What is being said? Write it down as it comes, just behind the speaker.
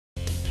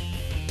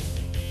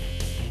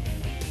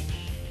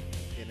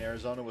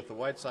Arizona with the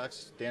White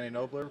Sox. Danny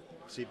Knobler,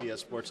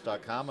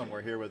 CBSSports.com, and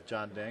we're here with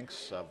John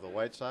Danks of the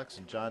White Sox.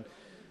 And John,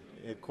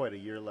 you had quite a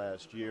year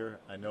last year.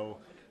 I know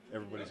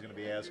everybody's going to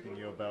be asking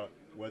you about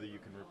whether you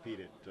can repeat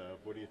it.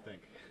 What do you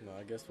think? No,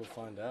 I guess we'll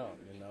find out.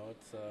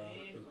 It's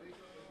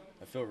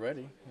I feel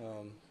ready.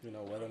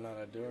 Whether or not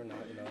I do or not,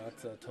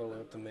 that's totally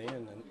up to me,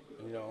 and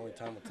only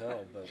time will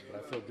tell. But I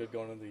feel good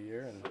going into the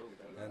year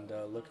and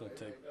looking to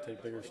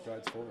take bigger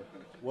strides forward.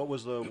 What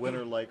was the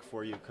winter like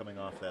for you coming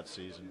off that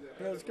season?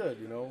 Yeah, it was good.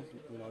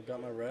 I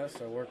got my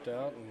rest. I worked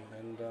out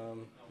and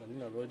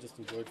really just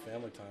enjoyed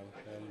family time.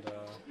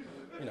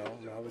 And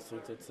obviously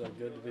it's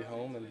good to be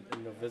home and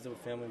visit with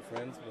family and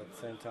friends. But at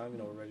the same time,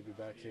 we're ready to be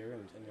back here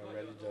and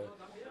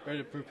ready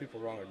to prove people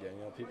wrong again.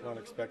 People aren't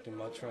expecting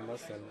much from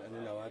us, and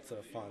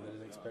that's fun. They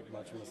didn't expect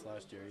much from us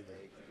last year either.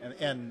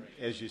 And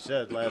as you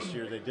said, last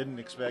year they didn't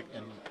expect,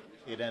 and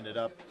it ended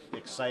up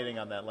exciting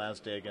on that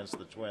last day against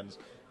the Twins.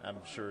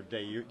 I'm sure a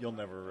day you'll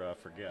never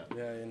forget.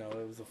 Yeah,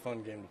 it was a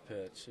fun game to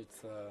pitch. It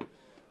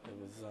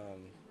was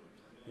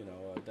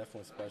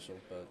definitely special.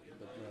 But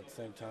at the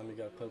same time, you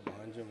got to put it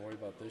behind you and worry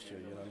about this year.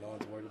 No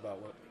one's worried about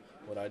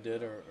what I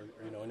did or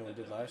anyone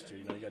did last year.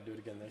 You got to do it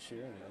again this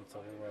year, and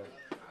so we're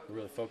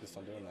really focused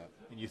on doing that.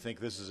 And you think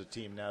this is a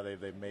team now?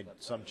 They've made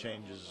some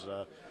changes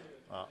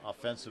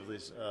offensively,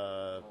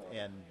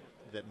 and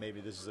that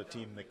maybe this is a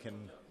team that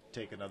can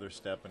take another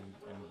step and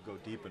go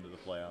deep into the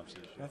playoffs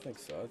this year. I think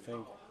so.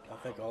 I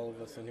think all of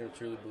us in here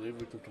truly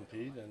believe we can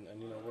compete, and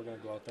we're going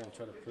to go out there and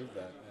try to prove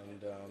that.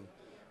 And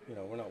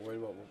we're not worried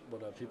about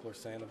what people are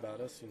saying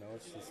about us.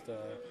 It's just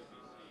there'll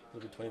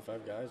be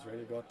 25 guys ready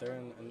to go out there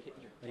and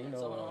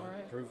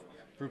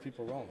prove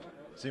people wrong.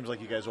 Seems like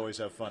you guys always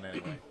have fun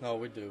anyway. No,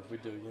 we do.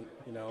 It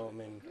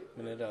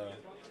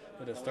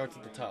starts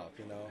at the top.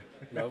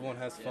 Everyone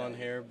has fun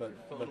here, but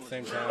at the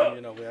same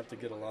time, we have to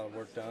get a lot of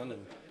work done,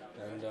 and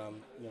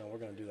we're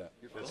going to do that.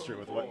 That's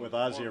true. With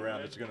Ozzie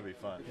around, it's going to be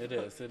fun. It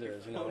is.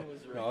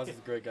 Ozzie's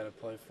a great guy to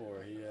play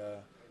for.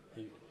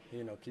 He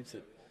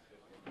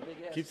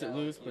keeps it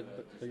loose, but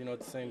at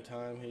the same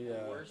time, he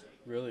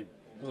really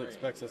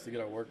expects us to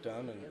get our work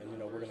done, and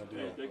we're going to do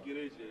that.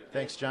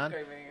 Thanks, John.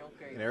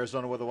 In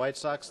Arizona with the White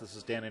Sox, this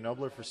is Danny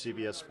Knobler for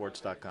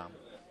CBSSports.com.